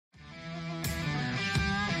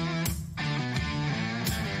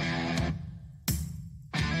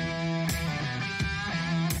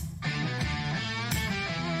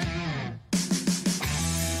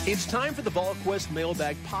It's time for the Volquest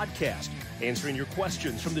Mailbag Podcast, answering your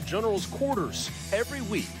questions from the General's quarters every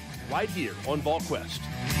week, right here on Volquest.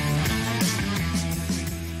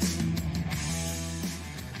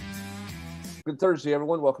 Good Thursday,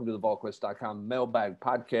 everyone. Welcome to the Volquest.com Mailbag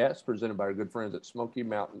Podcast, presented by our good friends at Smoky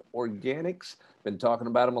Mountain Organics. Been talking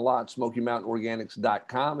about them a lot.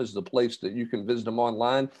 SmokyMountainOrganics.com is the place that you can visit them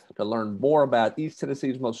online to learn more about East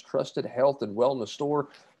Tennessee's most trusted health and wellness store,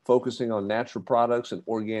 focusing on natural products and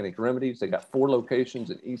organic remedies. They got 4 locations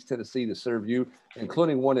in East Tennessee to serve you,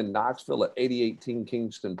 including one in Knoxville at 8018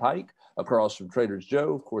 Kingston Pike, across from Trader's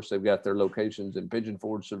Joe. Of course, they've got their locations in Pigeon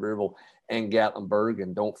Forge, Sevierville, and Gatlinburg.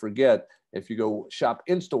 And don't forget, if you go shop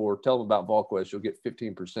in-store, tell them about Volquest, you'll get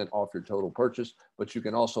 15% off your total purchase. But you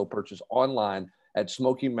can also purchase online at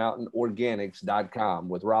SmokyMountainOrganics.com.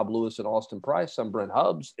 With Rob Lewis and Austin Price, I'm Brent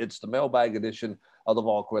Hubbs. It's the mailbag edition of the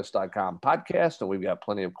Volquest.com podcast, and we've got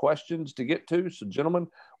plenty of questions to get to. So, gentlemen,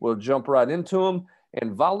 we'll jump right into them.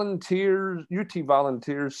 And volunteers, UT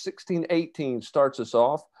Volunteers 1618 starts us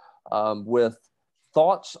off with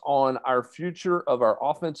thoughts on our future of our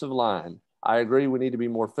offensive line. I agree we need to be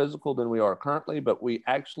more physical than we are currently, but we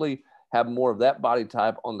actually have more of that body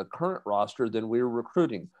type on the current roster than we're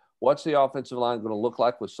recruiting. What's the offensive line going to look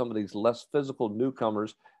like with some of these less physical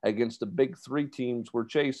newcomers against the big 3 teams we're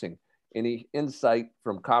chasing? Any insight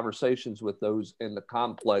from conversations with those in the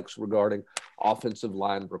complex regarding offensive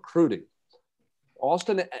line recruiting?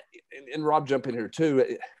 Austin and Rob, jump in here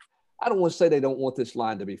too. I don't want to say they don't want this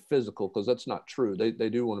line to be physical, because that's not true. They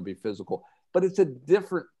do want to be physical, but it's a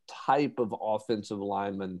different type of offensive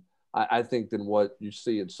lineman, I think, than what you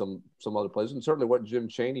see at some other places, and certainly what Jim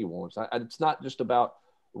Chaney wants. It's not just about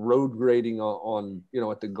road grading on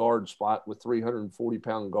at the guard spot with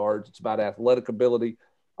 340-pound guards. It's about athletic ability,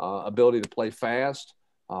 ability to play fast,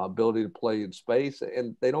 ability to play in space.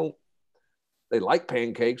 And they like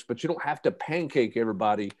pancakes, but you don't have to pancake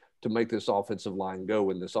everybody to make this offensive line go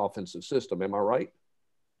in this offensive system. Am I right?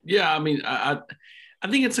 Yeah, I mean, I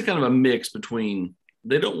think it's a kind of a mix between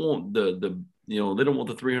they don't want the they don't want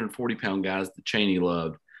the 340-pound guys that Chaney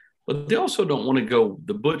loved, but they also don't want to go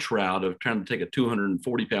the Butch route of trying to take a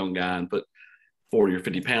 240-pound guy and put 40 or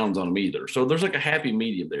 50 pounds on him either. So there's like a happy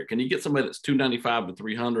medium there. Can you get somebody that's 295 to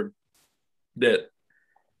 300 that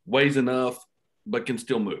weighs enough but can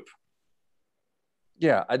still move?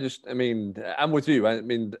 Yeah, I'm with you.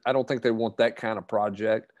 I don't think they want that kind of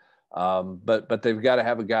project, but they've got to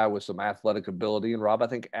have a guy with some athletic ability. And Rob, I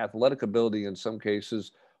think athletic ability in some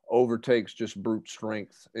cases overtakes just brute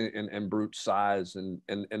strength and brute size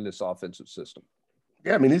in this offensive system.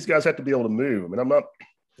 Yeah, these guys have to be able to move.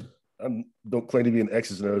 I don't claim to be an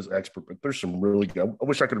X's and O's expert, but there's some really good. I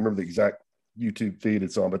wish I could remember the exact YouTube feed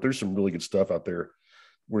it's on, but there's some really good stuff out there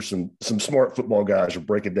where some smart football guys are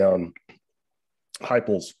breaking down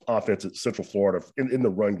Heupel's offense at Central Florida in the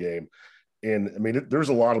run game. And there's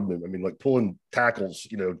a lot of them. Like pulling tackles,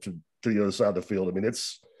 to the other side of the field.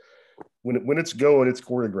 It's when it's going, it's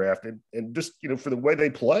choreographed and just, for the way they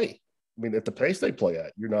play. At the pace they play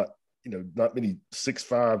at, you're not many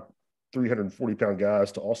 6'5", 340-pound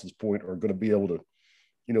guys, to Austin's point, are going to be able to,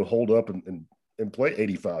 hold up and play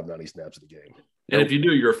 85, 90 snaps of the game. And if you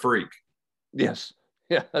do, you're a freak. Yes.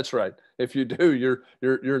 Yeah, that's right. If you do, you're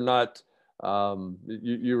not,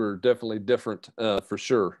 you were definitely different for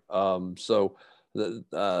sure. So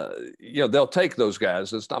they'll take those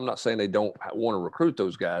guys. I'm not saying they don't want to recruit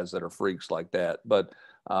those guys that are freaks like that, but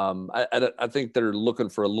I think they're looking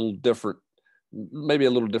for a little different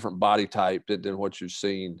body type than what you've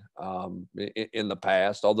seen in the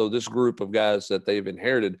past. Although this group of guys that they've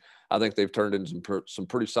inherited, I think they've turned into some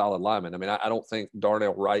pretty solid linemen. I don't think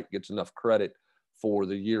Darnell Wright gets enough credit for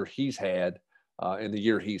the year he's had and the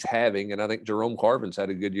year he's having. And I think Jerome Carvin's had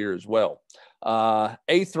a good year as well.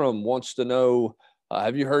 Athram wants to know,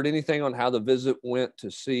 have you heard anything on how the visit went to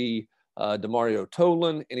see Demario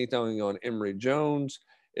Tolan? Anything on Emory Jones?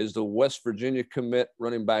 Is the West Virginia commit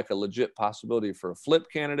running back a legit possibility for a flip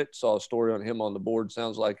candidate? Saw a story on him on the board.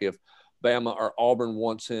 Sounds like if Bama or Auburn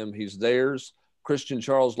wants him, he's theirs. Christian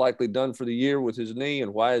Charles likely done for the year with his knee.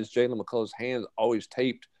 And why is Jalen McCullough's hands always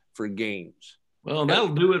taped for games? Well,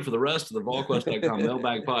 that'll do it for the rest of the Volquest.com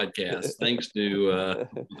Mailbag Podcast. Thanks to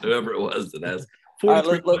whoever it was that asked. All right,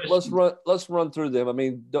 let's run through them.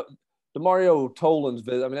 Demario Tolan's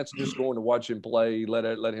visit, that's just going to watch him play, let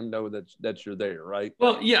him know that you're there, right?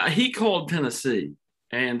 Well, yeah, he called Tennessee.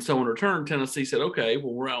 And so in return, Tennessee said, okay,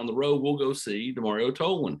 well, we're out on the road. We'll go see Demario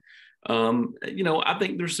Tolan. I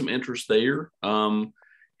think there's some interest there.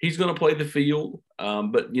 he's going to play the field.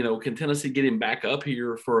 But, can Tennessee get him back up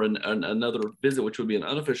here for another visit, which would be an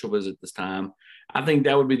unofficial visit this time? I think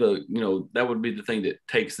that would be the thing that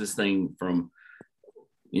takes this thing from,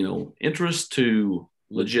 interest to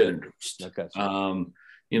legit interest. Okay.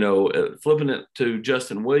 Flipping it to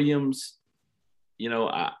Justin Williams,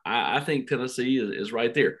 I think Tennessee is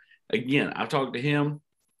right there. Again, I've talked to him.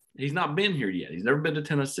 He's not been here yet. He's never been to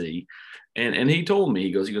Tennessee. And he told me,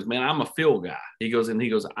 he goes, man, I'm a field guy. He goes,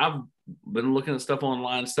 I've been looking at stuff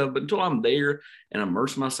online and stuff, but until I'm there and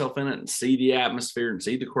immerse myself in it and see the atmosphere and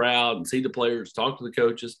see the crowd and see the players, talk to the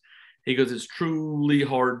coaches, he goes, it's truly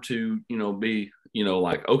hard to, be,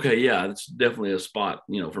 like, okay, yeah, it's definitely a spot,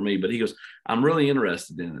 for me. But he goes, I'm really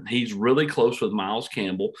interested in it. He's really close with Miles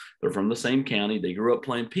Campbell. They're from the same county. They grew up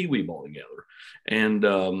playing Pee Wee ball together. And,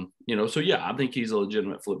 so yeah, I think he's a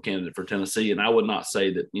legitimate flip candidate for Tennessee. And I would not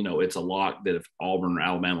say that, it's a lock that if Auburn or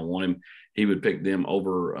Alabama want him, he would pick them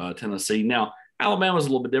over Tennessee. Now, Alabama's a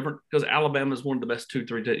little bit different because Alabama is one of the best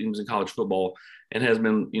 2-3 teams in college football and has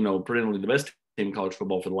been, perennially the best team in college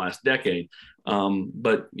football for the last decade.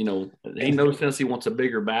 But, he knows Tennessee wants a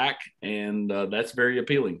bigger back, and that's very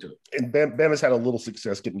appealing to him. And Bama's had a little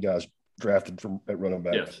success getting guys drafted at running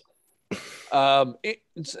back. Yes.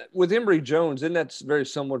 With Emory Jones, isn't that very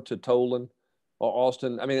similar to Tolan or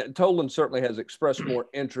Austin? I mean, Tolan certainly has expressed more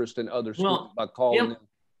interest in other schools by calling him.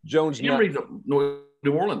 Jones. Emory's a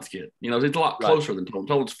New Orleans kid. He's a lot closer than Tolan.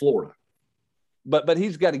 Tolan's Florida. But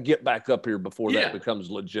he's got to get back up here before that becomes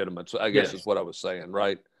legitimate. So I guess is what I was saying,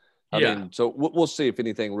 right? I mean, so we'll see if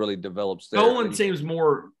anything really develops there. Tolan seems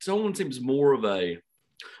more of a,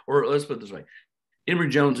 or let's put it this way, Emory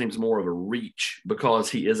Jones seems more of a reach because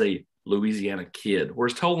he is a Louisiana kid,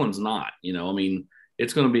 whereas Tolan's not.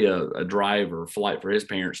 It's going to be a drive or flight for his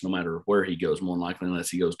parents no matter where he goes, more than likely, unless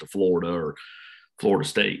he goes to Florida or Florida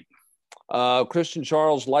State. Christian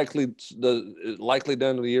Charles likely done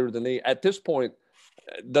to the year with the knee. At this point,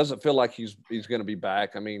 it doesn't feel like he's going to be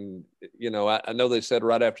back. I mean, I know they said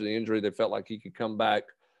right after the injury they felt like he could come back.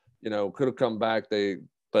 Could have come back.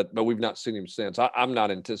 But we've not seen him since. I'm not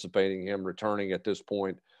anticipating him returning at this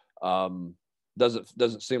point.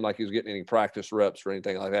 Doesn't seem like he's getting any practice reps or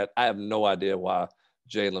anything like that. I have no idea why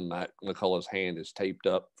Jalen McCullough's hand is taped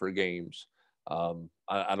up for games. I'm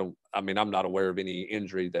not aware of any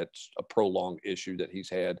injury that's a prolonged issue that he's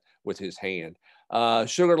had with his hand.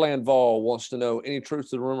 Sugarland Vol wants to know any truth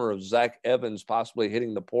to the rumor of Zach Evans possibly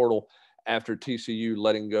hitting the portal after TCU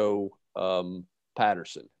letting go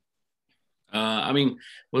Patterson.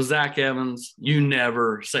 With Zach Evans, you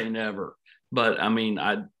never say never. But,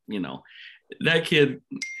 that kid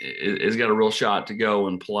has got a real shot to go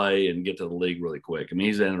and play and get to the league really quick.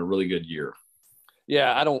 He's in a really good year.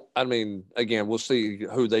 Yeah, again, we'll see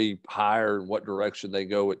who they hire and what direction they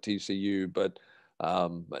go at TCU. But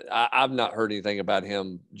I've not heard anything about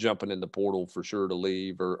him jumping in the portal for sure to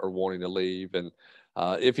leave or wanting to leave. And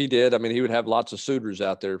if he did, he would have lots of suitors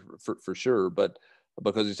out there for sure. But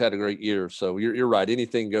because he's had a great year. So you're right.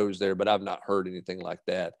 Anything goes there, but I've not heard anything like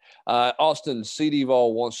that. Austin CD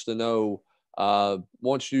Vol wants to know,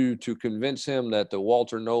 wants you to convince him that the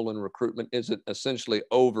Walter Nolan recruitment isn't essentially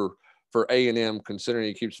over for A&M, considering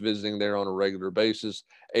he keeps visiting there on a regular basis.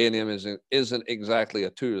 A&M isn't exactly a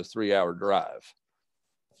 2 to 3 hour drive.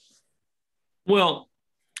 Well,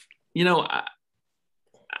 I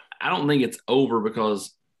don't think it's over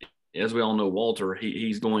because, as we all know, Walter,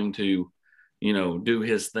 he's going to, do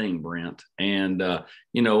his thing, Brent. And,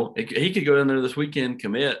 he could go down there this weekend,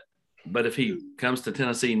 commit. But if he comes to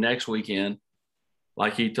Tennessee next weekend,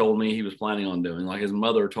 like he told me he was planning on doing, like his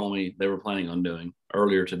mother told me they were planning on doing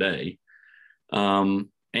earlier today, and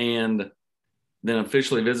then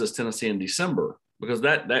officially visits Tennessee in December, because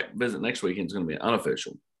that visit next weekend is going to be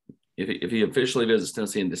unofficial. If he officially visits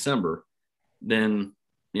Tennessee in December, then,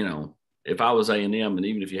 if I was A&M and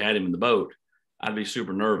even if you had him in the boat, I'd be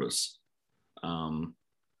super nervous. No,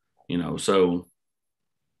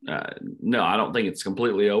 I don't think it's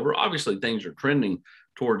completely over. Obviously, things are trending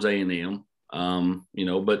towards A&M,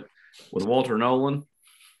 but with Walter Nolan,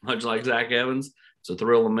 much like Zach Evans, it's a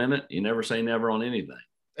thrill a minute. You never say never on anything.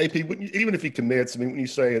 AP, even if he commits, when you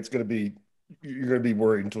say it's going to be, you're going to be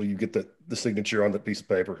worried until you get the signature on that piece of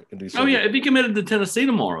paper. Oh, yeah. If he committed to Tennessee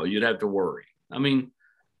tomorrow, you'd have to worry. He's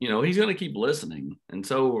going to keep listening. And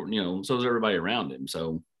so, so is everybody around him.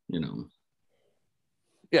 So,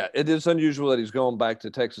 Yeah, it is unusual that he's going back to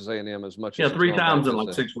Texas A&M as much. Yeah, as 3 times in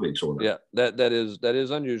like 6 weeks. Or yeah, that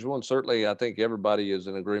is unusual, and certainly I think everybody is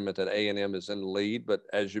in agreement that A&M is in the lead. But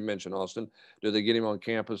as you mentioned, Austin, do they get him on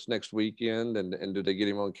campus next weekend, and do they get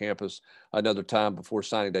him on campus another time before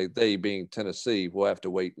signing day? They being Tennessee, we'll have to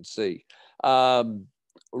wait and see.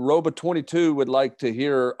 Roba22 would like to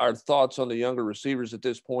hear our thoughts on the younger receivers at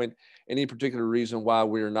this point. Any particular reason why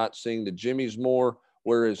we are not seeing the Jimmies more,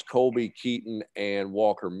 whereas Colby, Keaton, and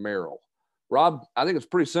Walker Merrill? Rob, I think it's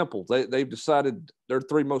pretty simple. They've decided their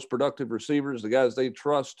three most productive receivers, the guys they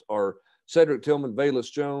trust, are Cedric Tillman,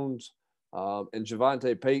 Velus Jones, and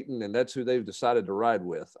Javonte Payton, and that's who they've decided to ride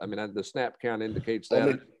with. I mean, the snap count indicates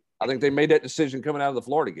that. I think they made that decision coming out of the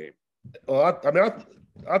Florida game. Well,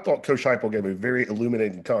 I thought Coach Heupel gave a very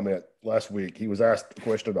illuminating comment last week. He was asked a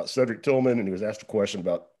question about Cedric Tillman, and he was asked a question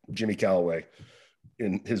about Jimmy Callaway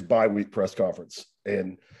in his bye-week press conference.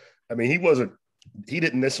 And, I mean, he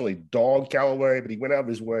didn't necessarily dog Callaway, but he went out of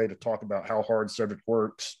his way to talk about how hard Cedric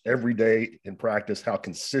works every day in practice, how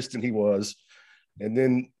consistent he was. And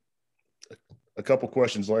then a couple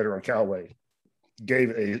questions later on Callaway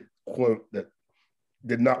gave a quote that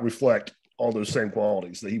did not reflect all those same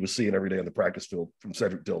qualities that he was seeing every day on the practice field from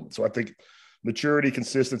Cedric Tillman. So I think maturity,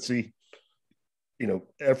 consistency,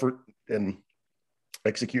 effort and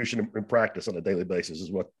execution in practice on a daily basis is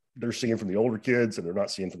what they're seeing from the older kids and they're not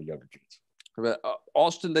seeing from the younger kids.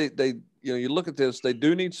 Austin, they you look at this, they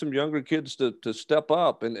do need some younger kids to step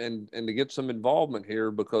up and to get some involvement here,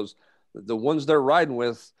 because the ones they're riding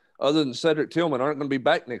with, other than Cedric Tillman, aren't going to be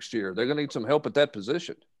back next year. They're going to need some help at that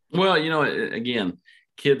position. Well, again,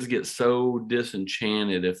 kids get so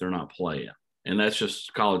disenchanted if they're not playing. And that's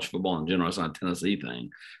just college football in general. It's not a Tennessee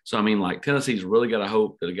thing. So, I mean, like, Tennessee's really got to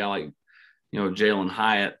hope that a guy like, Jalen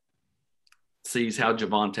Hyatt sees how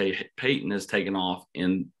Javonte Payton has taken off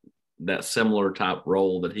in that similar type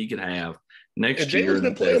role that he could have next year. Jalen's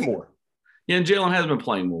been playing more. Yeah, and Jalen has been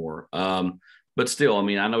playing more. But still, I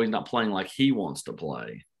mean, I know he's not playing like he wants to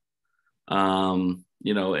play. And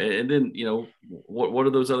then, what do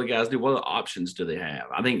those other guys do? What other options do they have?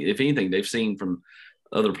 I think, if anything, they've seen from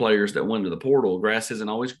other players that went to the portal, grass isn't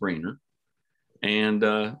always greener. And,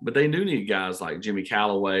 but they do need guys like Jimmy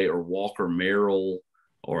Callaway or Walker Merrill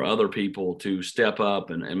or other people to step up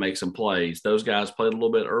and make some plays. Those guys played a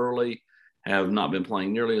little bit early, have not been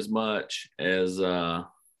playing nearly as much as,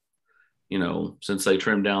 since they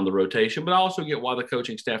trimmed down the rotation. But I also get why the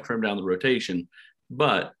coaching staff trimmed down the rotation.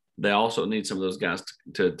 But they also need some of those guys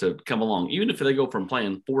to come along. Even if they go from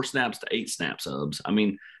playing 4 snaps to 8 snap subs, I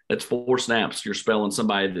mean, that's 4 snaps. You're spelling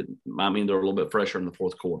somebody that might mean they're a little bit fresher in the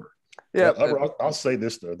fourth quarter. Yeah, I'll say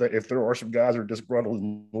this, though. That if there are some guys who are disgruntled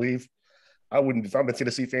and leave, I wouldn't – if I'm a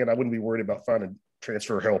Tennessee fan, I wouldn't be worried about finding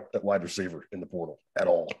transfer help at wide receiver in the portal at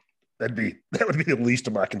all. That would be the least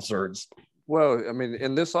of my concerns. Well, I mean,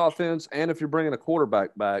 in this offense, and if you're bringing a quarterback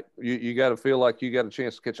back, you got to feel like you got a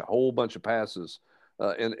chance to catch a whole bunch of passes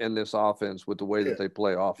in this offense with the way that they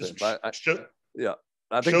play offense. I think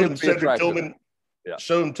it would be attractive.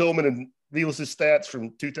 Show them Tillman and Velus' stats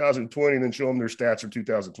from 2020 and then show them their stats from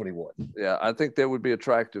 2021. Yeah, I think that would be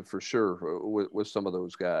attractive for sure with some of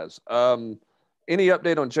those guys. Any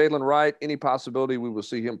update on Jalen Wright? Any possibility we will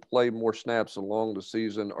see him play more snaps along the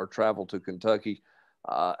season or travel to Kentucky?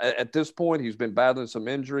 At this point, he's been battling some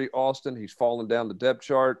injury. Austin, he's fallen down the depth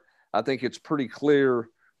chart. I think it's pretty clear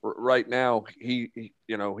right now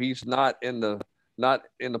he's not in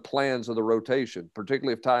the plans of the rotation,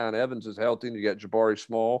 particularly if Tyon Evans is healthy and you got Jabari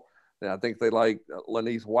Small. And I think they like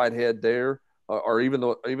Laneith Whitehead there, or even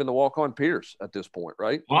the walk-on Pierce at this point,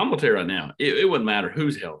 right? Well, I'm gonna tell you right now, it wouldn't matter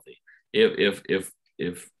who's healthy. If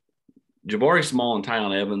Jabari Small and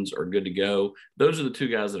Tyon Evans are good to go, those are the 2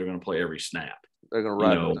 guys that are going to play every snap. They're going to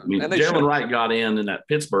ride. I mean, Jalen Wright got in that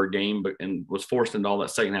Pittsburgh game, and was forced into all that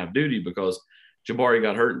second half duty because Jabari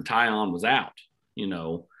got hurt and Tyon was out,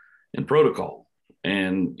 in protocol.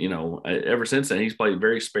 And, ever since then, he's played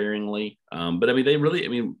very sparingly. But, I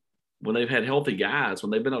mean, when they've had healthy guys,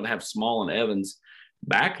 when they've been able to have Small and Evans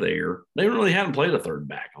back there, they really haven't played a third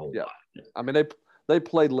back a whole lot. I mean, they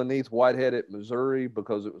played Laneith Whitehead at Missouri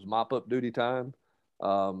because it was mop-up duty time.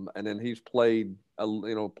 And then he's played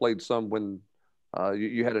some when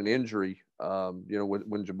you had an injury,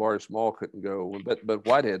 when Jabari Small couldn't go. But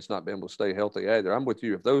Whitehead's not been able to stay healthy either. I'm with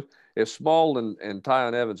you. If Small and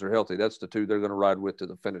Tyon Evans are healthy, that's the 2 they're going to ride with to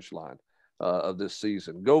the finish line of this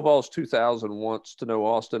season. GoVols 2000 wants to know,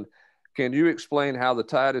 Austin, can you explain how the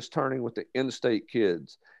tide is turning with the in-state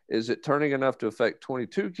kids? Is it turning enough to affect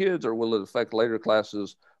 22 kids, or will it affect later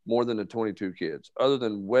classes more than the 22 kids? Other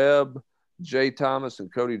than Webb, Jay Thomas,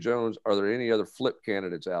 and Cody Jones, are there any other flip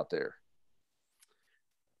candidates out there?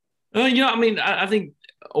 I think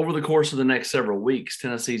over the course of the next several weeks,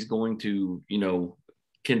 Tennessee's going to,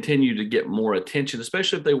 continue to get more attention,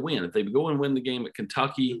 especially if they win. If they go and win the game at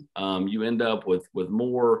Kentucky, you end up with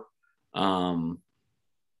more, you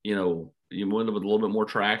end up with a little bit more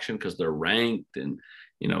traction because they're ranked, and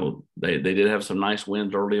they did have some nice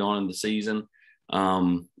wins early on in the season.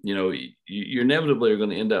 You inevitably are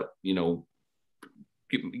going to end up,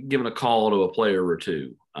 giving a call to a player or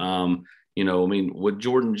two. Would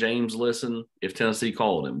Jordan James listen if Tennessee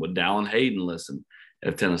called him? Would Dallin Hayden listen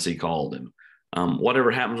if Tennessee called him?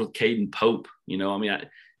 Whatever happens with Caden Pope, it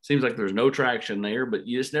seems like there's no traction there, but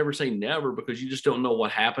you just never say never because you just don't know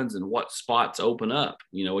what happens and what spots open up.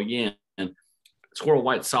 Again, Squirrel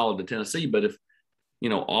White's solid to Tennessee, but if,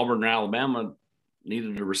 Auburn or Alabama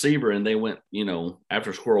needed a receiver and they went,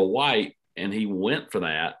 after Squirrel White and he went for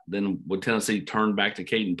that, then would Tennessee turn back to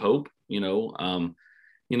Caden Pope? And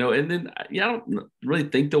then I don't really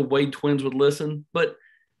think the Wade twins would listen, but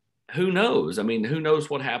who knows? Who knows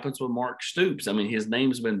what happens with Mark Stoops? His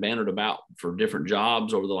name's been bannered about for different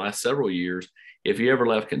jobs over the last several years. If he ever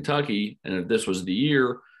left Kentucky, and if this was the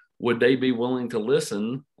year, would they be willing to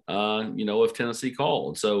listen, if Tennessee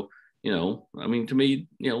called? So, to me,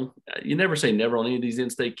 you never say never on any of these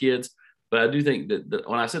in-state kids, but I do think that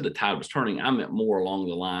when I said the tide was turning, I meant more along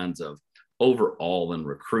the lines of overall in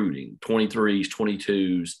recruiting, 23s,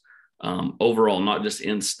 22s, overall, not just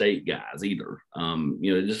in-state guys either.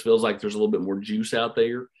 It just feels like there's a little bit more juice out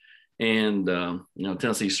there. And,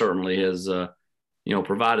 Tennessee certainly has,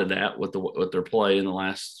 provided that with their play in the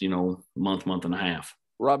last, month and a half.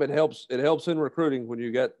 Rob, it helps in recruiting when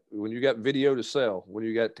you got video to sell, when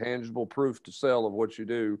you got tangible proof to sell of what you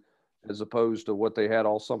do, as opposed to what they had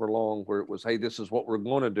all summer long, where it was, hey, this is what we're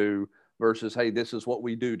going to do versus, hey, this is what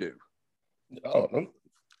we do. Oh,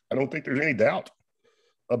 I don't think there's any doubt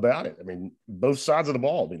about it. Both sides of the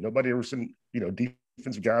ball. Nobody ever seen,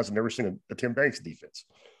 defensive guys have never seen a Tim Banks defense.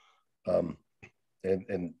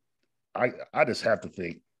 And I just have to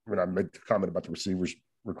think, when I made the comment about the receivers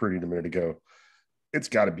recruiting a minute ago, it's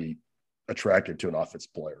got to be attractive to an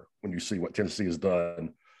offensive player when you see what Tennessee has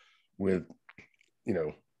done with,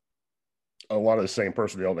 a lot of the same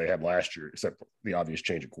personnel they had last year, except for the obvious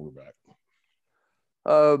change of quarterback.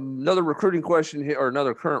 Another recruiting question here, or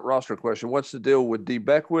another current roster question. What's the deal with D.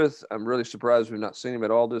 Beckwith? I'm really surprised we've not seen him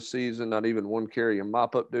at all this season, not even one carry and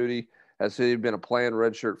mop-up duty. Has he been a planned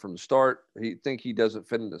redshirt from the start? He doesn't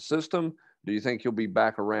fit in the system? Do you think he'll be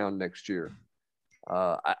back around next year?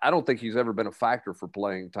 I don't think he's ever been a factor for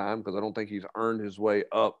playing time because I don't think he's earned his way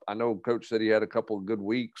up. I know Coach said he had a couple of good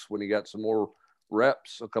weeks when he got some more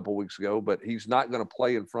reps a couple of weeks ago, but he's not going to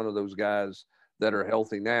play in front of those guys that are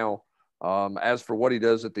healthy now. As for what he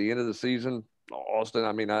does at the end of the season, Austin,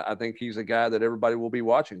 I think he's a guy that everybody will be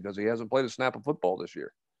watching because he hasn't played a snap of football this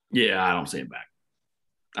year. Yeah, I don't see him back.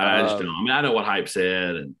 I just don't. I know what Hype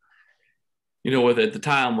said, and with at the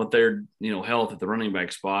time with their health at the running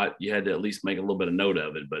back spot, you had to at least make a little bit of note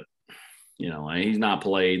of it. But he's not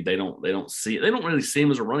played. They don't really see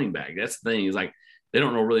him as a running back. That's the thing. Is like they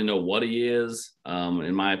don't really know what he is,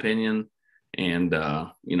 in my opinion. And,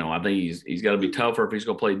 I think he's got to be tougher if he's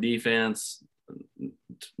going to play defense.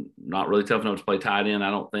 Not really tough enough to play tight end,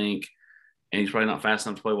 I don't think. And he's probably not fast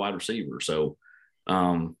enough to play wide receiver. So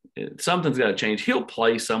something's got to change. He'll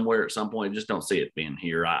play somewhere at some point. I just don't see it being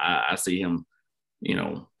here. I see him,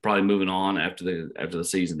 probably moving on after the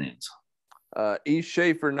season ends. East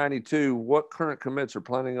Schaefer 92. What current commits are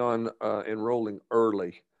planning on enrolling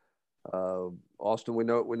early? Austin, we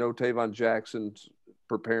know Tavon Jackson's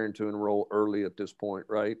preparing to enroll early at this point,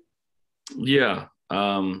 right? Yeah.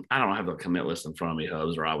 I don't have the commit list in front of me,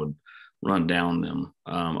 Hubs, or I would run down them.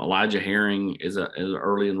 Elijah Herring is an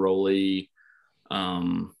early enrollee.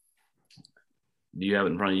 Do you have it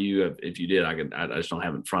in front of you? If you did, I just don't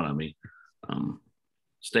have it in front of me.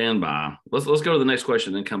 Stand by. Let's go to the next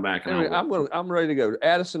question, then come back. Anyway, I'm ready to go.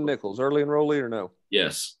 Addison Nichols, early enrollee or no?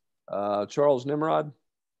 Yes. Charles Nimrod?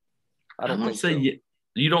 I don't think so.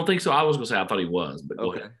 You don't think so? I was going to say I thought he was, but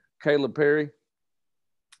go ahead. Caleb Perry?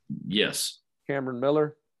 Yes. Cameron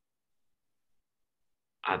Miller?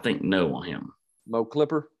 I think no on him. Mo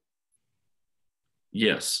Clipper?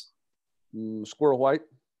 Yes. Squirrel White?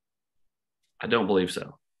 I don't believe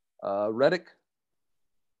so. Reddick?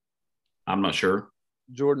 I'm not sure.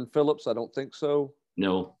 Jordan Phillips? I don't think so.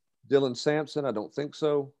 No. Dylan Sampson? I don't think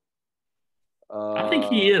so. I think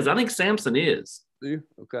he is. I think Sampson is. Do you?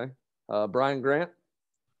 Okay. Brian Grant?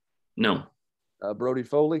 No. Brody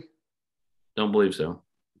Foley? Don't believe so.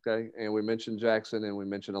 Okay. And we mentioned Jackson and we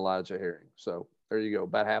mentioned Elijah Herring. So there you go.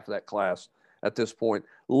 About half of that class at this point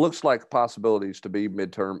looks like possibilities to be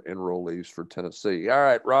midterm enrollees for Tennessee. All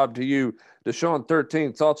right, Rob, to you. Deshaun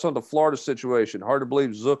 13, thoughts on the Florida situation. Hard to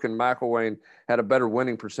believe Zook and McElwain had a better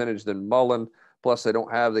winning percentage than Mullen. Plus, they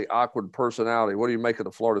don't have the awkward personality. What do you make of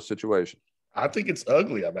the Florida situation? I think it's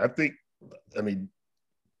ugly.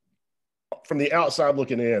 from the outside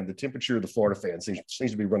looking in, the temperature of the Florida fans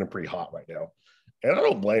seems to be running pretty hot right now, and I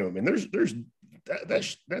don't blame them. And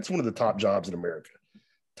that's one of the top jobs in America,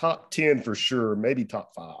 top 10 for sure, maybe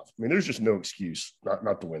top 5. I mean, there's just no excuse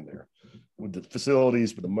not to win there with the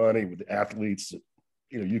facilities, with the money, with the athletes.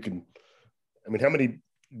 You can. I mean, how many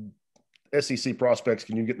SEC prospects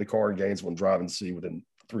can you get in the car in Gainesville and drive and see within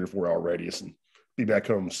 3 or 4 hour radius and be back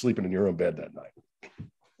home sleeping in your own bed that night?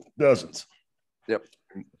 Dozens. Yep.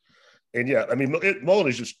 And yeah, I mean, Mullen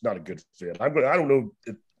is just not a good fit. I don't know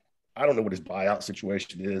what his buyout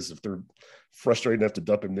situation is, if they're frustrated enough to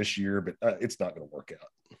dump him this year, but it's not going to work out.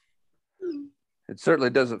 It certainly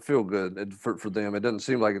doesn't feel good for them. It doesn't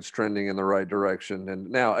seem like it's trending in the right direction. And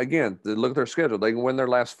now, again, look at their schedule. They can win their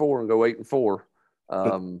last 4 and go 8-4.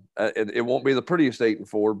 It won't be the prettiest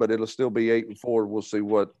 8-4, but it'll still be 8-4. We'll see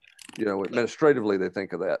what, administratively they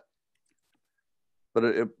think of that.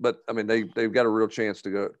 But I mean, they've got a real chance to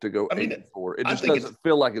go 8-4. It just doesn't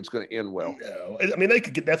feel like it's going to end well. No, I mean, they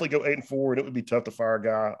could definitely go 8-4, and it would be tough to fire a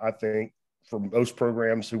guy, I think, for most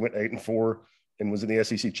programs who went 8-4 and was in the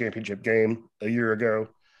SEC championship game a year ago.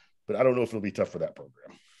 But I don't know if it'll be tough for that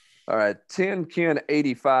program. All right,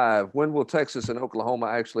 10-Ken-85. When will Texas and Oklahoma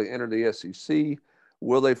actually enter the SEC?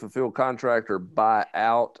 Will they fulfill contract or buy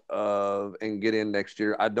out and get in next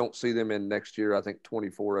year? I don't see them in next year. I think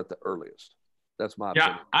 24 at the earliest. That's my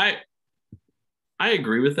opinion. I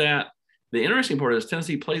agree with that. The interesting part is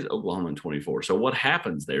Tennessee plays Oklahoma in 24. So what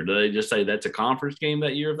happens there? Do they just say that's a conference game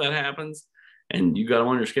that year if that happens? And you got them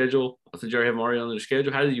on your schedule? I said, Jerry, have them already on their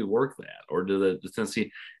schedule? How do you work that? Or does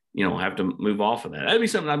Tennessee, have to move off of that? That'd be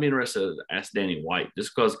something I'd be interested to ask Danny White,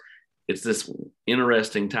 just because it's this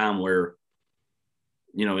interesting time where,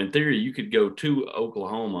 in theory, you could go to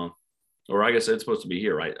Oklahoma, or I guess it's supposed to be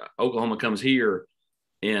here, right? Oklahoma comes here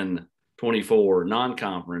in 24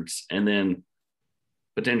 non-conference, and then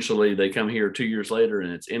potentially they come here 2 years later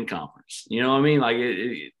and it's in conference. You know what I mean? Like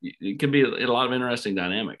it could be a lot of interesting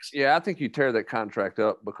dynamics. Yeah, I think you tear that contract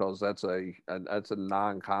up because that's a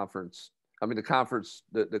non-conference. I mean, the conference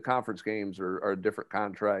games are a different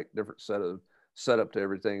contract, different setup to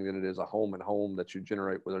everything than it is a home and home that you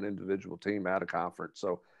generate with an individual team out of conference.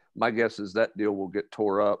 So my guess is that deal will get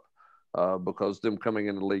tore up. Because them coming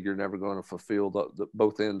in the league, you're never going to fulfill the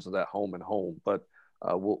both ends of that home and home. But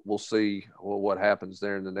we'll see what happens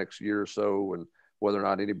there in the next year or so, and whether or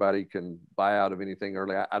not anybody can buy out of anything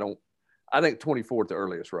early. I think 24 at the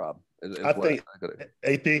earliest, Rob. I think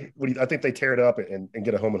AP. I think they tear it up and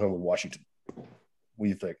get a home and home in Washington. What do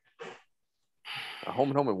you think? A home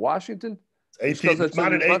and home in Washington? That's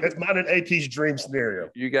not an AP's dream scenario.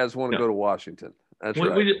 You guys want to go to Washington? That's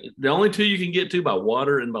right. The only two you can get to by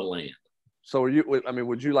water and by land. So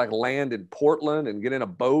would you like land in Portland and get in a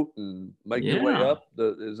boat and make your way up?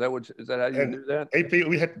 Is that how you do that? AP,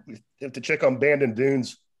 we have to check on Bandon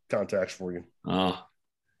Dunes contacts for you.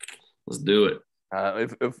 Let's do it.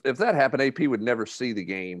 If that happened, AP would never see the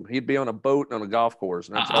game. He'd be on a boat on a golf course.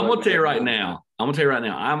 And I'm going to tell you right now. I'm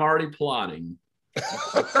already plotting.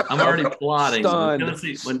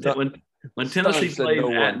 When Tennessee plays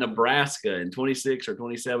at Nebraska in 26 or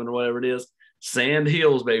 27 or whatever it is, Sand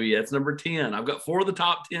Hills, baby, that's number 10. I've got 4 of the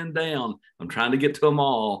top 10 down. I'm trying to get to them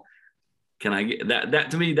all. Can I get that?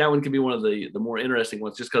 That to me, that one could be one of the more interesting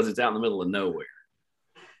ones, just because it's out in the middle of nowhere.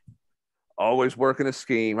 Always working a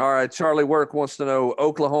scheme. All right, Charlie Work wants to know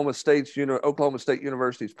Oklahoma State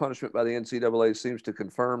University's punishment by the NCAA seems to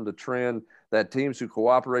confirm the trend that teams who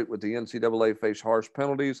cooperate with the NCAA face harsh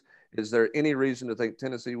penalties. Is there any reason to think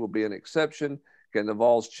Tennessee will be an exception? Can the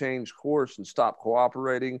Vols change course and stop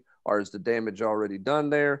cooperating, or is the damage already done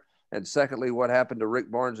there? And secondly, what happened to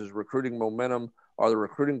Rick Barnes' recruiting momentum? Are the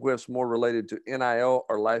recruiting whiffs more related to NIL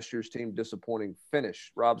or last year's team disappointing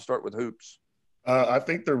finish? Rob, start with hoops. I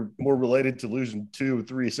think they're more related to losing 2 or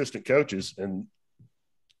 3 assistant coaches and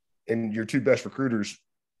your 2 best recruiters.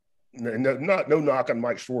 No knock on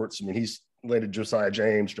Mike Schwartz. I mean, he's landed Josiah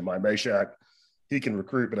James, Jemai Meshack. He can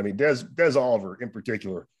recruit, but I mean, Des Oliver in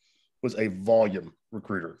particular was a volume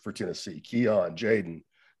recruiter for Tennessee. Keon, Jaden,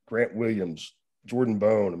 Grant Williams, Jordan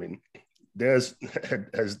Bone. I mean, Des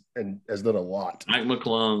has done a lot. Mike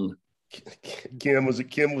McClung. Kim was a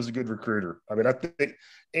good recruiter. I mean, I think,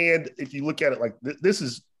 and if you look at it like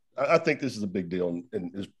I think this is a big deal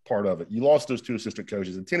and is part of it. You lost those 2 assistant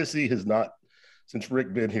coaches, and Tennessee has not, since Rick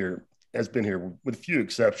has been here, with few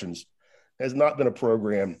exceptions, has not been a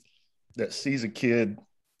program that sees a kid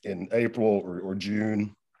in April or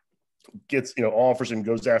June, gets, offers him,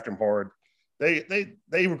 goes after him hard. They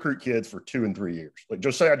recruit kids for 2 and 3 years. Like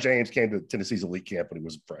Josiah James came to Tennessee's elite camp when he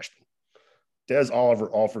was a freshman. Des Oliver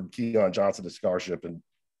offered Keon Johnson a scholarship in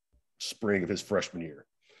spring of his freshman year.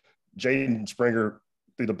 Jaden Springer,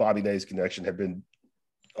 through the Bobby Nays connection, had been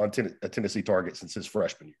on a Tennessee target since his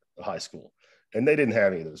freshman year of high school. And they didn't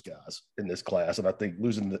have any of those guys in this class. And I think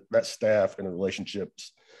losing that staff and the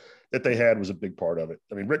relationships that they had was a big part of it.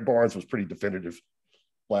 I mean, Rick Barnes was pretty definitive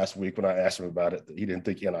last week when I asked him about it, that he didn't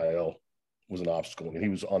think NIL was an obstacle. And he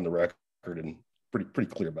was on the record and pretty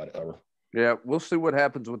clear about it, however. Yeah, we'll see what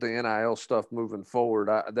happens with the NIL stuff moving forward.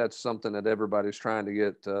 That's something that everybody's trying to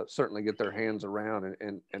get, certainly get their hands around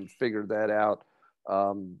and figure that out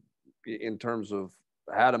in terms of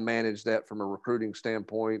how to manage that from a recruiting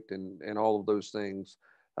standpoint and all of those things.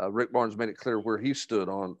 Rick Barnes made it clear where he stood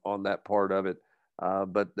on that part of it.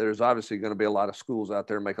 But there's obviously going to be a lot of schools out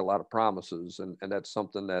there make a lot of promises, and that's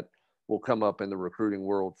something that will come up in the recruiting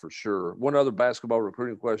world for sure. One other basketball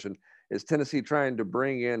recruiting question: is Tennessee trying to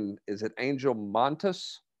bring in, is it Angel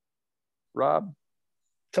Montes, Rob?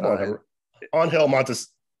 Come on, Angel Montes.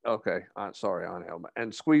 Okay, sorry, Angel.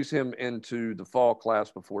 And squeeze him into the fall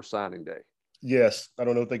class before signing day. Yes, I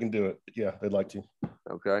don't know if they can do it. Yeah, they'd like to.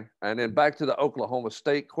 Okay, and then back to the Oklahoma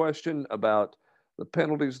State question about the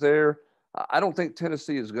penalties there. I don't think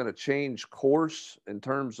Tennessee is going to change course in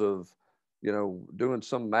terms of, doing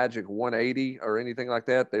some magic 180 or anything like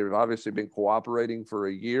that. They've obviously been cooperating for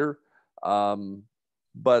a year,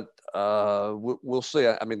 but we'll see.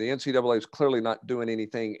 I mean, the NCAA is clearly not doing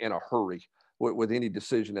anything in a hurry with any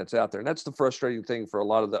decision that's out there, and that's the frustrating thing for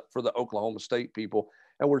for the Oklahoma State people.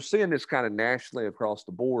 And we're seeing this kind of nationally across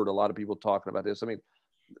the board. A lot of people talking about this. I mean,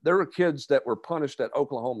 there were kids that were punished at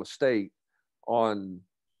Oklahoma State on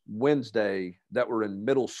Wednesday that were in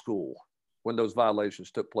middle school when those violations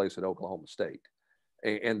took place at Oklahoma State.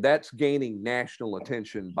 And that's gaining national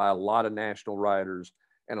attention by a lot of national writers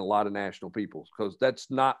and a lot of national people, because that's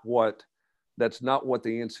not what the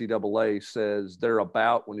NCAA says they're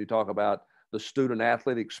about when you talk about the student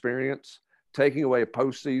athlete experience. Taking away a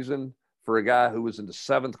postseason for a guy who was in the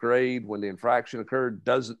 7th grade when the infraction occurred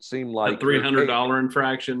doesn't seem like a $300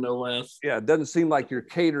 infraction, no less. Yeah, it doesn't seem like you're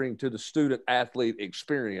catering to the student athlete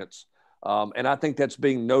experience. And I think that's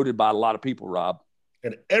being noted by a lot of people, Rob.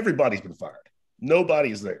 And everybody's been fired.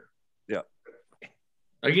 Nobody's there. Yeah.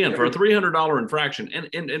 Again, for a $300 infraction.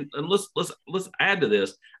 And let's add to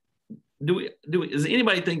this. Does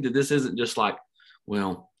anybody think that this isn't just like,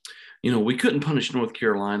 well, we couldn't punish North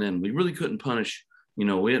Carolina, and we really couldn't punish,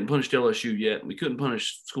 we hadn't punished LSU yet, and we couldn't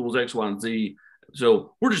punish schools X, Y, and Z.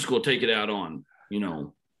 So we're just going to take it out on,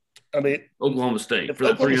 Oklahoma State for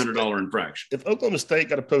that $300 infraction. If Oklahoma State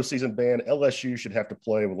got a postseason ban, LSU should have to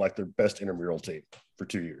play with like their best intramural team for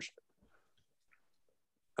 2 years.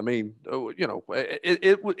 I mean,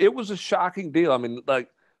 it was a shocking deal. I mean,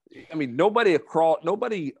 nobody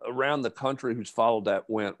around the country who's followed that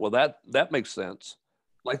went, well, that makes sense.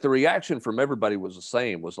 Like the reaction from everybody was the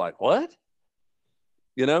same, was like, what?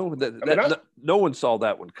 No one saw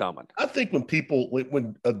that one coming. I think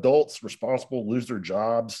when adults responsible lose their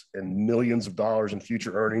jobs and millions of dollars in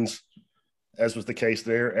future earnings, as was the case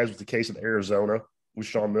there, as was the case in Arizona with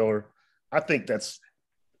Sean Miller, I think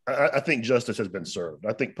justice has been served.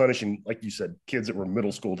 I think punishing, like you said, kids that were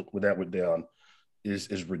middle school when that went down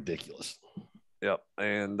is ridiculous. Yep.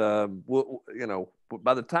 And by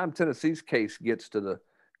the time Tennessee's case gets to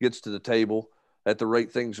the table at the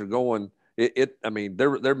rate things are going,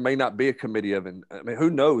 there may not be a committee who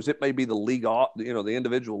knows? It may be the league, the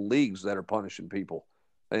individual leagues that are punishing people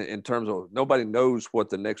in terms of nobody knows what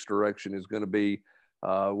the next direction is going to be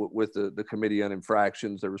with the Committee on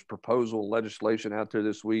Infractions. There was proposal legislation out there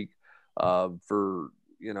this week for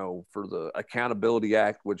the Accountability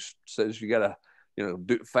Act, which says you got to,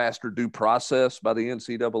 do faster due process by the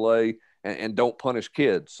NCAA and don't punish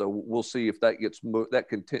kids. So we'll see if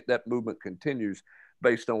that movement continues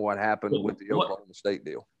based on what happened with the Oklahoma State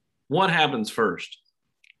deal. What happens first?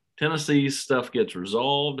 Tennessee's stuff gets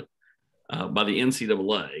resolved by the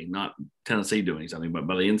NCAA, not Tennessee doing something, but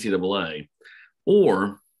by the NCAA,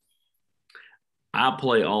 or I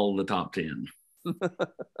play all the top 10.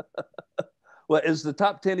 Well, is the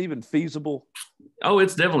top 10 even feasible? Oh,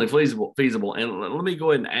 it's definitely feasible. And let me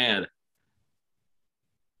go ahead and add,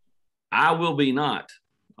 I will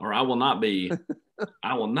not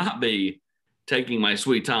be taking my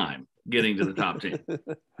sweet time getting to the top 10.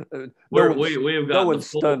 No one's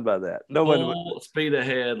stunned by that. Full speed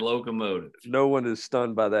ahead locomotive. No one is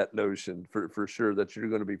stunned by that notion for sure that you're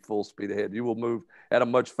going to be full speed ahead. You will move at a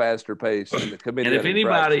much faster pace in the committee. And if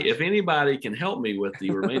anybody can help me with the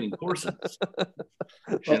remaining courses,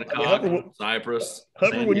 Shinnecock, Cypress,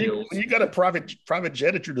 when you got a private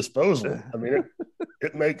jet at your disposal,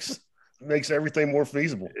 it makes makes everything more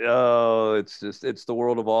feasible. Oh, it's the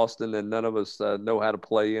world of Austin, and none of us know how to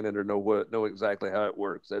play in it or know exactly how it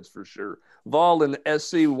works. That's for sure. Vol in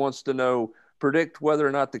SC wants to know, predict whether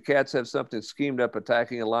or not the Cats have something schemed up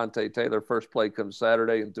attacking Alante Taylor. First play comes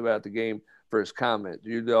Saturday and throughout the game for his comment.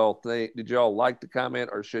 Did y'all like the comment,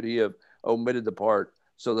 or should he have omitted the part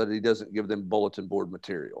so that he doesn't give them bulletin board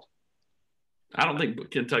material? I don't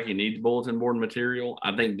think Kentucky needs bulletin board material.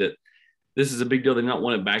 I think that this is a big deal. They don't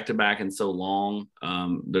want it back to back in so long.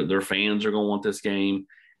 Their fans are going to want this game.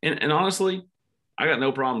 And honestly, I got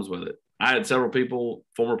no problems with it. I had several people,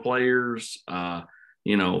 former players,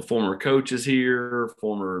 former coaches here,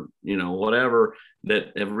 former, whatever,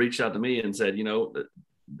 that have reached out to me and said,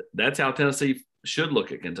 that's how Tennessee should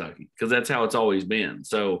look at Kentucky, because that's how it's always been.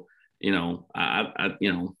 So, you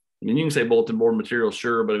can say bulletin board material,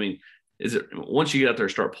 sure, but I mean, is it once you get out there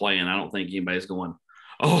and start playing, I don't think anybody's going,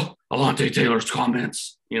 oh, Alante Taylor's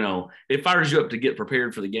comments. It fires you up to get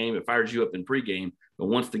prepared for the game. It fires you up in pregame. But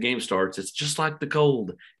once the game starts, it's just like the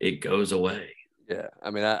cold. It goes away. Yeah,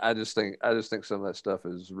 I mean, I just think some of that stuff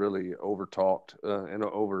is really over talked and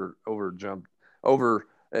over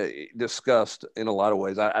discussed in a lot of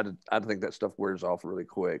ways. I think that stuff wears off really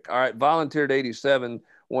quick. All right, volunteered 87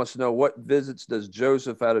 wants to know, what visits does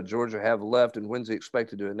Joseph out of Georgia have left, and when's he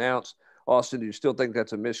expected to announce? Austin, do you still think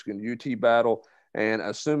that's a Michigan UT battle? And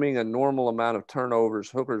assuming a normal amount of turnovers,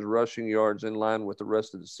 Hooker's rushing yards in line with the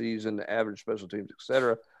rest of the season, the average special teams,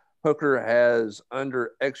 etc. Hooker has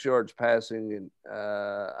under X yards passing, and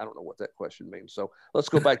I don't know what that question means. So let's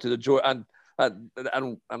go back to the joy. I'm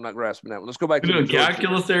not grasping that one. Let's go back to the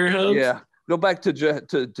calculus there, Hubs? Yeah, go back to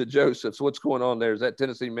Joseph. So what's going on there? Is that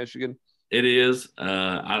Tennessee, Michigan? It is.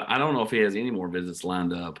 I don't know if he has any more visits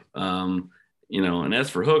lined up. And as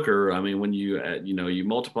for Hooker, I mean, when you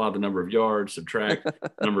multiply the number of yards, subtract the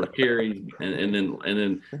number of carries, and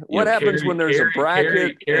then what happens when there's a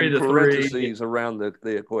bracket and parentheses three around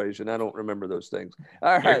the equation? I don't remember those things.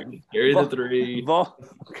 All right, carry the three.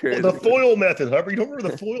 The FOIL method, Hubbard. You don't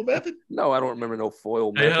remember the FOIL method? No, I don't remember no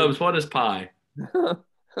FOIL method. Hey, Hubs, what is pie?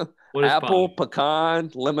 Apple,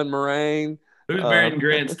 pecan, lemon meringue. Who's buried in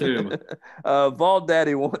Grant's tomb? Vol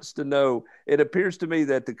Daddy wants to know, it appears to me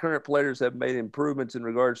that the current players have made improvements in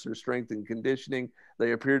regards to their strength and conditioning.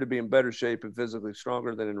 They appear to be in better shape and physically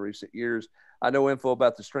stronger than in recent years. I know info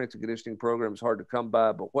about the strength and conditioning program is hard to come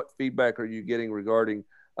by, but what feedback are you getting regarding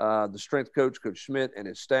the strength coach, Coach Schmidt, and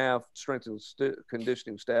his staff? Strength and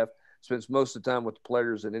conditioning staff spends most of the time with the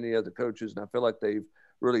players and any other coaches, and I feel like they've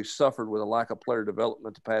really suffered with a lack of player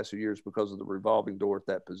development the past few years because of the revolving door at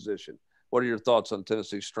that position. What are your thoughts on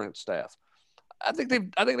Tennessee's strength staff? I think they've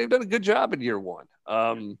done a good job in year one.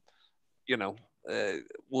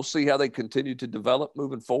 We'll see how they continue to develop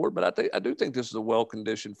moving forward. But I do think this is a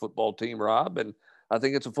well-conditioned football team, Rob, and I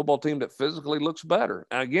think it's a football team that physically looks better.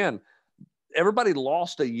 And again, everybody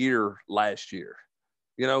lost a year last year.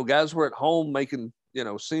 Guys were at home making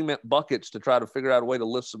cement buckets to try to figure out a way to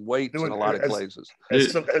lift some weights in a lot of places.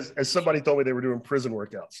 As somebody told me, they were doing prison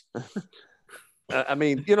workouts. I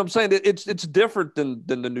mean, you know what I'm saying? It's different than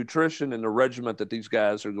the nutrition and the regiment that these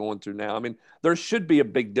guys are going through now. I mean, there should be a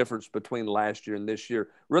big difference between last year and this year,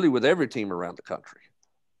 really with every team around the country.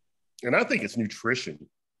 And I think it's nutrition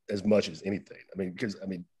as much as anything.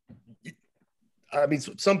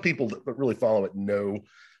 Some people that really follow it know,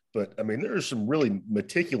 but I mean, there's some really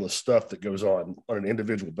meticulous stuff that goes on an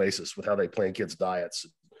individual basis with how they plan kids' diets,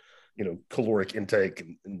 caloric intake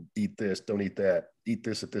and eat this, don't eat that, eat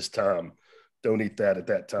this at this time, don't eat that at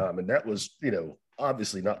that time. And that was,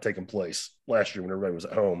 obviously not taking place last year when everybody was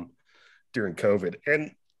at home during COVID.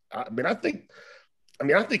 And I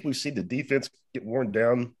think we've seen the defense get worn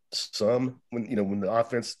down some when the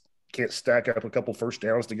offense can't stack up a couple first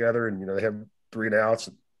downs together and, they have 3 and outs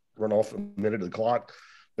and run off a minute of the clock,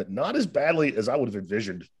 but not as badly as I would have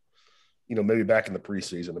envisioned, maybe back in the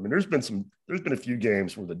preseason. I mean, there's been a few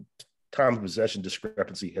games where the time of possession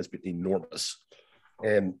discrepancy has been enormous.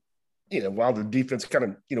 And, while the defense kind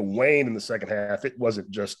of, waned in the second half, it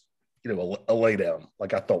wasn't just, a lay down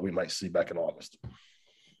like I thought we might see back in August.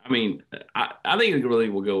 I mean, I think it really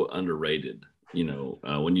will go underrated,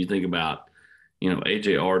 when you think about,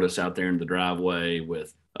 A.J. Artis out there in the driveway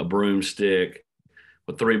with a broomstick,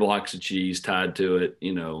 with 3 blocks of cheese tied to it,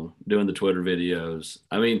 doing the Twitter videos.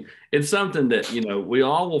 I mean, it's something that, we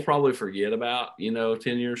all will probably forget about,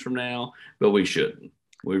 10 years from now, but we shouldn't.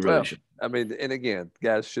 We really should. I mean, and again,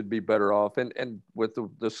 guys should be better off. And with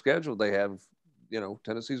the schedule they have,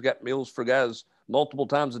 Tennessee's got meals for guys multiple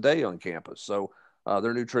times a day on campus. So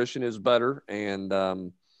their nutrition is better. And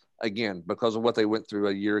again, because of what they went through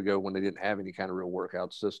a year ago when they didn't have any kind of real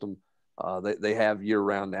workout system, they have year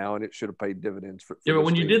round now, and it should have paid dividends for yeah, but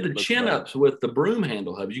when you did the looks chin better. ups with the broom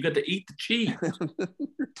handle hubs, you got to eat the cheese.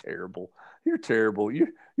 You're terrible. You're terrible.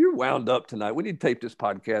 You're wound up tonight. We need to tape this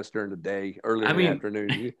podcast during the day, early in the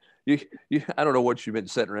afternoon. You I don't know what you've been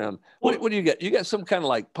sitting around. What do you got? You got some kind of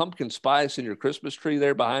like pumpkin spice in your Christmas tree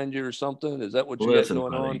there behind you or something? Is that what you got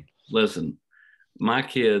going on? Listen, my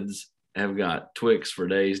kids have got Twix for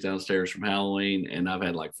days downstairs from Halloween, and I've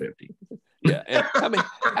had like 50. Yeah. And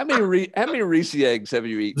how many Reese eggs have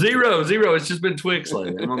you eaten? Zero. It's just been Twix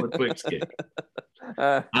lately. I'm on the Twix kick.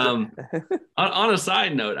 On a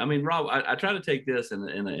side note, I mean, Rob, I try to take this in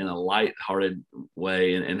a light-hearted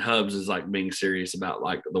way, and Hubs is like being serious about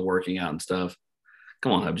like the working out and stuff.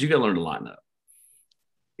 Come on, Hubs, you got to learn to lighten up.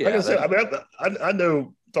 Yeah, like I said, I mean, I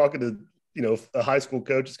know talking to a high school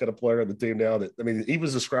coach that's got a player on the team now that, I mean, he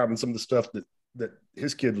was describing some of the stuff that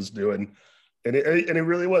his kid was doing, and it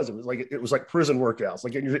really was. It was like prison workouts,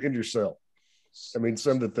 like in your cell. I mean,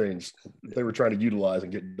 some of the things they were trying to utilize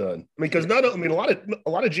and get done. I mean, because a lot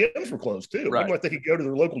of gyms were closed too. Right. Like they could go to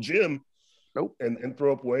their local gym, and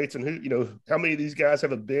throw up weights. And how many of these guys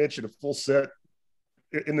have a bench and a full set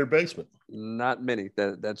in their basement? Not many.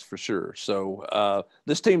 That's for sure. So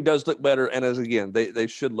this team does look better, and they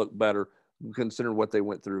should look better considering what they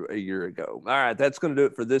went through a year ago. All right, that's going to do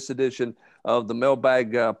it for this edition of the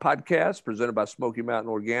Mailbag podcast presented by Smoky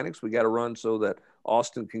Mountain Organics. We got to run so that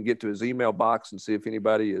Austin can get to his email box and see if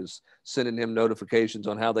anybody is sending him notifications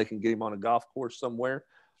on how they can get him on a golf course somewhere.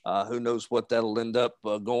 Who knows what that'll end up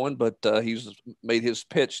going, but he's made his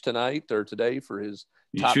pitch tonight or today for his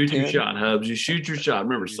top 10. Your shot, Hubs. You shoot your shot.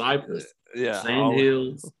 Remember, Cypress, Sand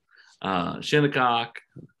Hills, Shinnecock,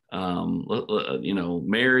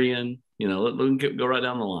 Marion. Let them go right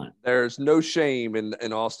down the line. There's no shame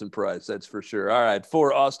in Austin Price, that's for sure. All right,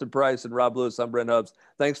 for Austin Price and Rob Lewis, I'm Brent Hubbs.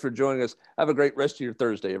 Thanks for joining us. Have a great rest of your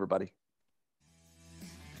Thursday, everybody.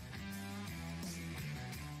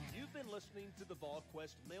 You've been listening to the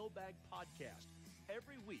Volquest Mailbag Podcast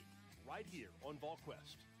every week right here on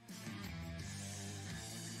Volquest.